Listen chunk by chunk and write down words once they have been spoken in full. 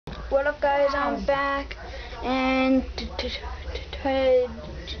What up, guys? I'm back, and today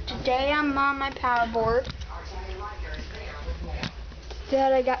I'm on my power board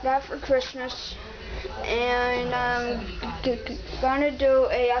that I got for Christmas, and I'm gonna do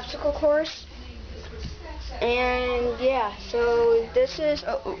a obstacle course. And yeah, so this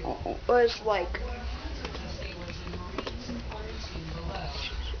was like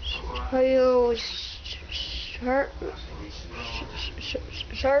you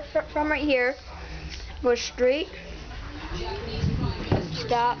start from right here, go straight,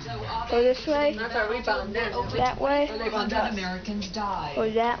 stop, go this way, that way, go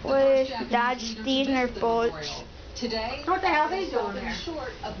that way, dodge these Nerf bullets. What the hell are they doing there?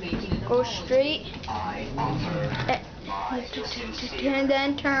 Go straight, and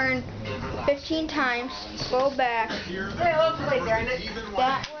then turn 15 times, go back, that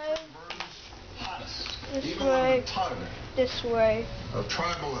way, this way,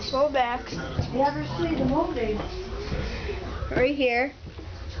 go back, You ever see the movie? right here,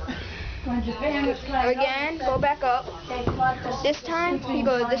 again, go back up, this time you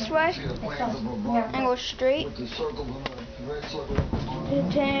go this way, and go straight,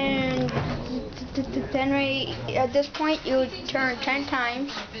 then right at this point you turn 10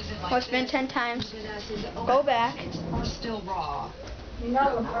 times, or spin 10 times, go back,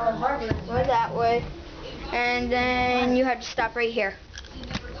 go that way, and then you have to stop right here.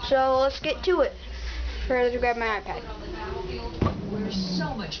 So let's get to it. First, grab my iPad. Where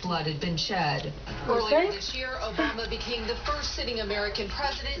so much blood had been shed. Earlier this year, Obama became the first sitting American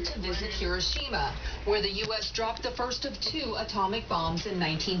president to visit Hiroshima, where the U.S. dropped the first of 2 atomic bombs in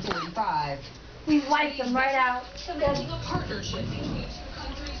 1945. We wiped them right out. Cementing a partnership between 2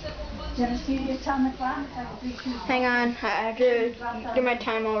 countries that will one You ever see the atomic bomb? Hang on, I have to do my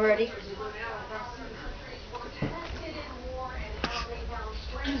time already.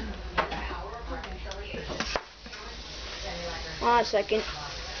 Hold on a second.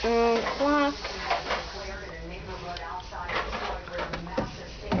 Clock.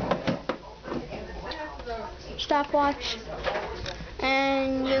 Stopwatch.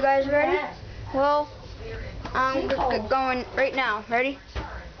 And you guys ready? Well, I'm going right now. Ready?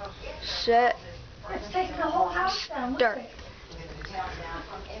 Set. It's taking the whole house down. Start.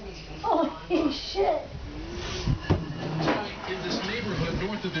 Holy shit. In this neighborhood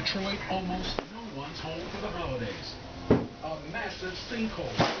north of Detroit, almost no one's home for the holidays. A massive sinkhole.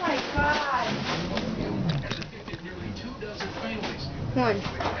 Oh my God. Has affected nearly 24 families. 1,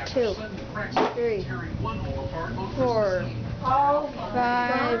 2, 3, 4,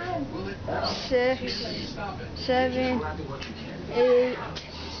 5, 6, 7, 8,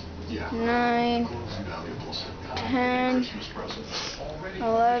 9, 10,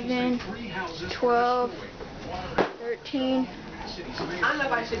 11, 12, 13,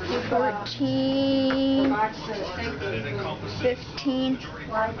 14, 15.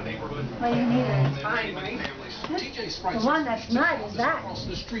 Well, you need it. The one that's not is that. Across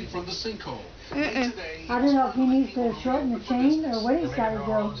the street from the sinkhole. Mm-mm. I don't know if he needs to shorten the chain or what he's got to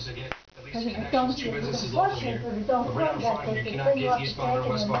do. Because if it don't, if it push it, if it don't push it, they can bring you up the tank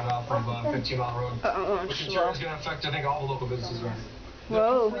and Which in turn is going to affect, I think, all the local businesses around.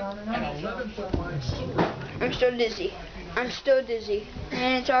 Whoa. An 11-foot wide sewer. I'm still dizzy. I'm still dizzy.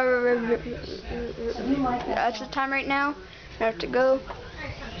 And it's already. That's the time right now. I have to go.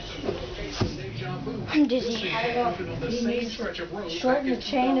 I'm dizzy. I don't know if he needs to shorten the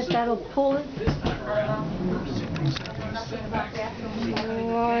chain, if that'll pull it. 1,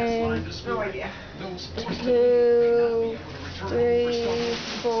 2, 3,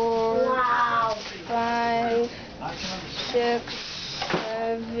 4, Wow. 5, 6,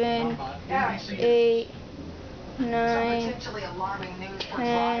 7, 8, 9, 10.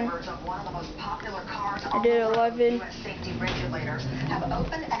 I did 11. safety regulators have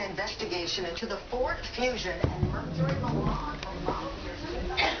opened an investigation into the Ford Fusion and mercury melange from model years.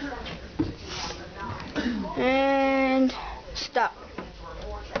 And stop.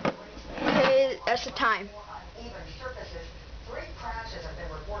 Okay, that's the time.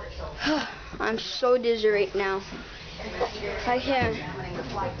 I'm so dizzy right now. I can't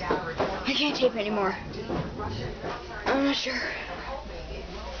tape anymore. I'm not sure.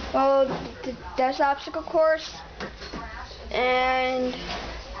 Well, that's the obstacle course, and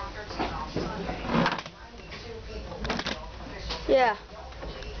yeah.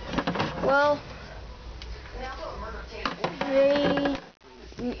 Well,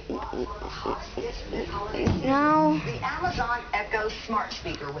 now The Amazon Echo smart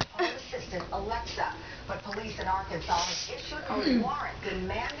speaker with home assistant Alexa, but police in Arkansas have issued a warrant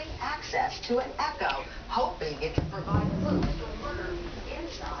demanding access to an Echo, hoping it can provide clues to a murder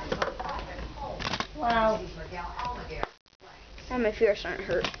inside. my fears aren't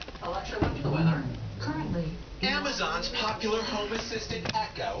hurt. Alexa, what's the weather? Currently, Amazon's popular home assistant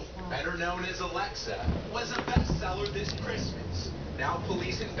Echo, better known as Alexa, was a bestseller this Christmas. Now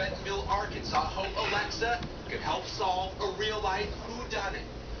police in Bentonville, Arkansas hope Alexa could help solve a real-life whodunit.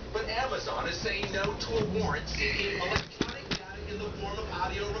 But Amazon is saying no to a warrant seeking electronic data in the form of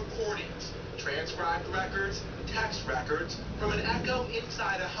audio recordings, transcribed records, text records from an Echo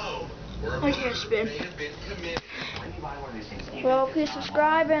inside a home where a murder may have been committed. Well, please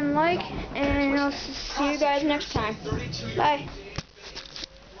subscribe and like, and I'll see you guys next time. Bye.